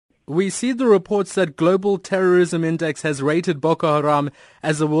We see the reports that Global Terrorism Index has rated Boko Haram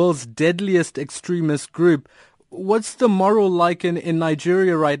as the world's deadliest extremist group. What's the moral like in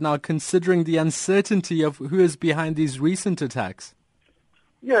Nigeria right now, considering the uncertainty of who is behind these recent attacks?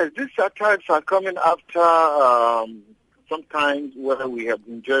 Yes, these attacks are coming after some times where we have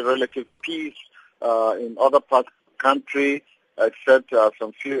enjoyed relative peace in other parts of the country, except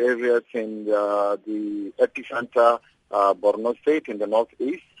some few areas in the epicenter, Borno State in the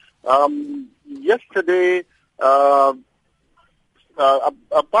northeast. Yesterday, about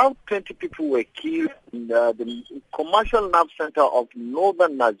 20 people were killed in the commercial nerve center of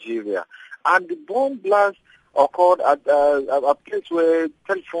northern Nigeria. And the bomb blast occurred at a place where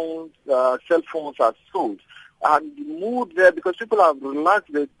cell phones are sold. And the mood there, because people have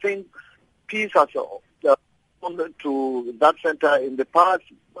relaxed, they think peace has come to that center. In the past,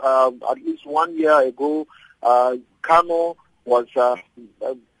 at least 1 year ago, Kano was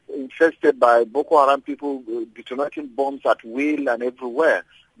infested by Boko Haram people detonating bombs at will and everywhere.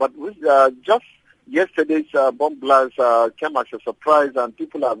 But with, just yesterday's bomb blast came as a surprise, and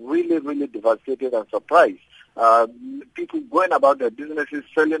people are really, really devastated and surprised. People going about their businesses,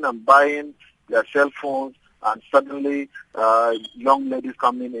 selling and buying their cell phones, and suddenly young ladies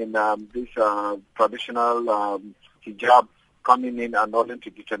coming in this traditional hijab coming in and ordering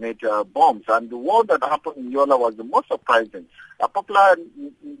to detonate bombs. And the one that happened in Yola was the most surprising. A popular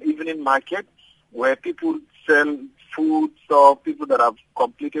evening market where people sell food, so people that have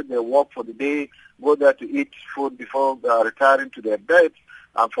completed their work for the day go there to eat food before retiring to their beds.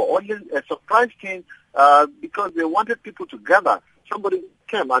 And for only a surprise thing, because they wanted people to gather, somebody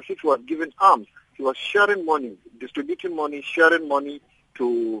came as if he was giving alms. He was sharing money, distributing money, sharing money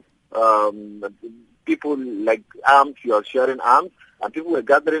to people like arms. He was sharing arms, and people were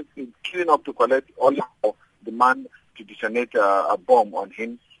gathering, queuing up to collect only for the man to detonate a bomb on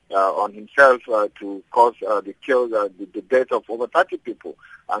him, on himself, to cause the kill, the death of over 30 people.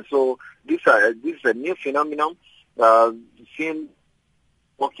 And so this is a new phenomenon. Seen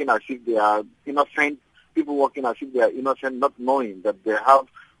walking as if they are innocent, people walking as if they are innocent, not knowing that they have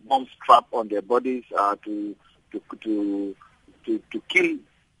bombs strapped on their bodies to kill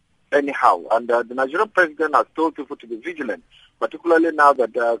anyhow. And the Nigerian president has told people to be vigilant, particularly now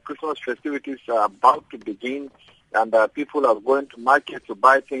that Christmas festivities are about to begin, and people are going to market to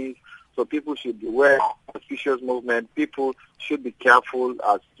buy things. So people should be aware of suspicious movement. People should be careful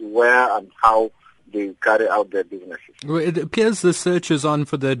as to where and how they carry out their businesses. Well, it appears the search is on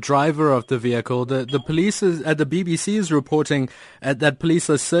for the driver of the vehicle. The police at the BBC is reporting that police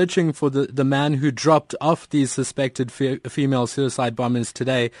are searching for the man who dropped off these suspected female suicide bombers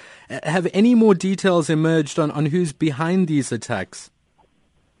today. Have any more details emerged on who's behind these attacks?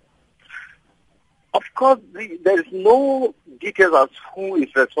 Of course, there is no details as who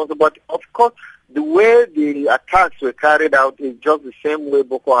is responsible, but of course, the way the attacks were carried out is just the same way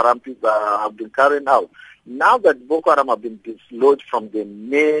Boko Haram people have been carrying out. Now that Boko Haram have been dislodged from the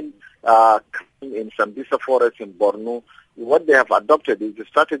main in Sambisa forest in Borno, what they have adopted is the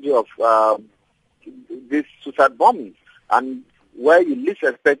strategy of this suicide bombing. And where you least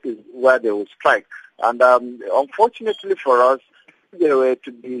expect is where they will strike. And unfortunately for us, there were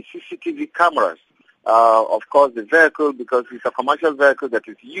to be CCTV cameras. Of course, the vehicle, because it's a commercial vehicle that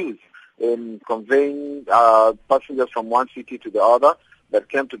is used in conveying passengers from one city to the other, that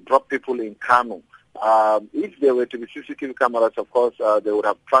came to drop people in Kano. If there were to be CCTV cameras, of course, they would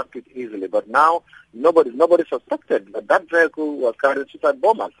have tracked it easily. But now, nobody suspected that vehicle was carrying suicide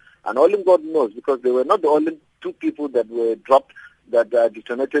bombers. And only God knows, because they were not the only two people that were dropped, that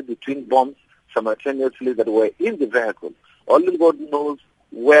detonated the twin bombs simultaneously that were in the vehicle. Only God knows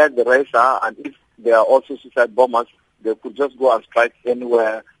where the rest are, and if they are also suicide bombers, they could just go and strike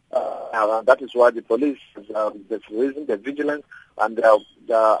anywhere. That is why the police is raising their vigilance, and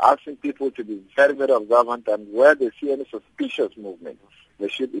they are asking people to be very, very observant, and where they see any suspicious movement, they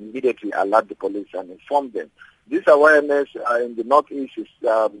should immediately alert the police and inform them. This awareness in the northeast is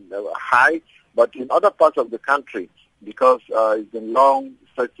high, but in other parts of the country, because it's been long,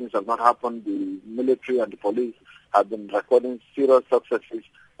 such things have not happened, the military and the police have been recording serious successes,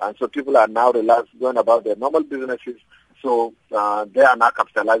 and so people are now relaxed, going about their normal businesses. So they are now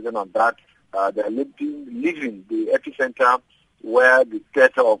capitalizing on that. They are leaving the epicenter where the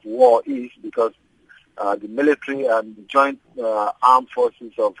theater of war is, because the military and the joint armed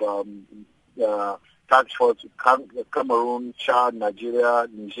forces of task force, Cameroon, Chad, Nigeria,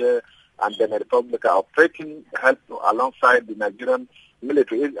 Niger, and Benin Republic are operating help alongside the Nigerian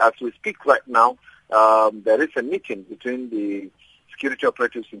military. As we speak right now, there is a meeting between the security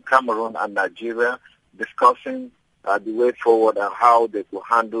operatives in Cameroon and Nigeria discussing the way forward and how they could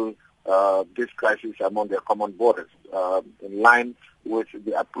handle this crisis among their common borders, in line with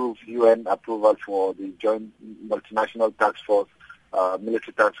the approved UN approval for the joint multinational task force,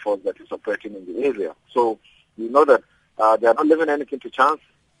 military task force that is operating in the area. So we know that they are not leaving anything to chance,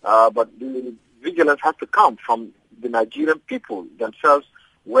 but the vigilance has to come from the Nigerian people themselves,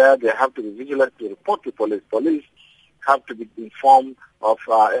 where they have to be vigilant to report to police. Police have to be informed of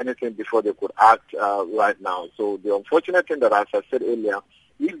anything before they could act right now. So the unfortunate thing that, as I said earlier,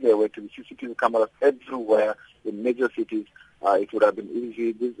 if there were to be CCTV cameras everywhere in major cities, it would have been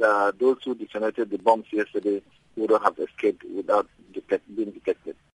easy. Those who detonated the bombs yesterday would have escaped without being detected.